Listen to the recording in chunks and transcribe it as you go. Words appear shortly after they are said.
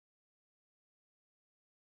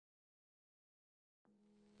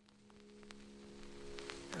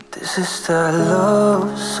This is that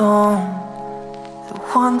love song, the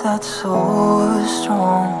one that's so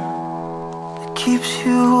strong, that keeps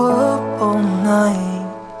you up all night,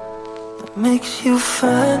 that makes you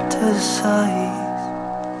fantasize.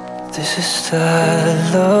 This is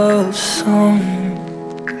that love song,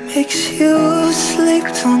 makes you sleep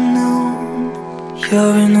till noon.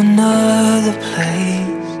 You're in another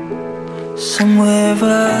place, somewhere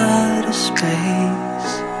out of space.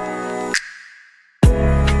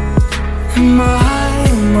 Am I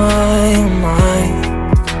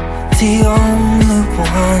the only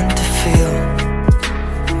one to feel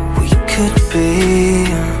we could be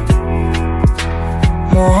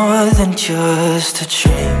more than just a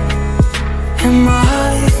dream? Am I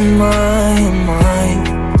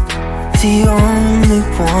the only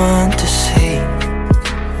one to see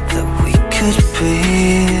that we could be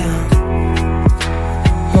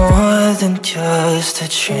more than just a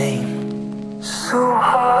dream? So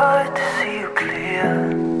hard to see you clear.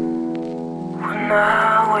 When I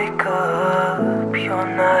wake up,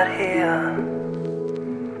 you're not here,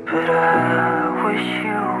 but I wish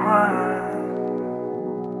you were.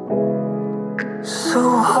 So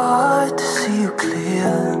hard to see you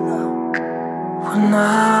clear. When I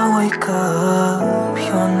wake up,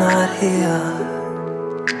 you're not here,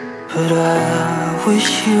 but I wish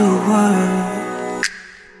you were.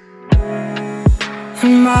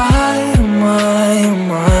 Am I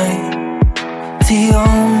the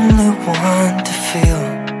only one to feel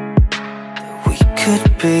that we could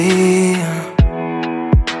be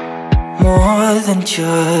more than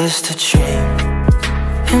just a dream?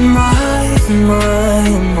 Am I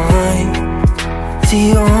the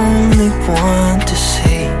only one to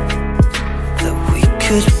see that we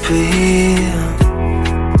could be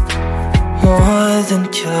more than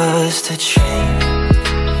just a dream?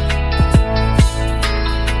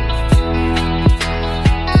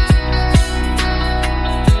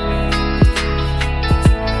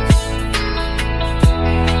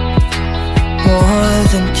 More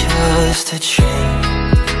than just a dream.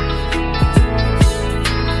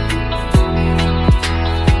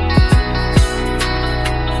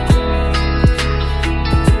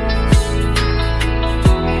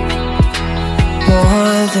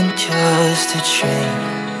 More than just a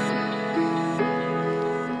dream.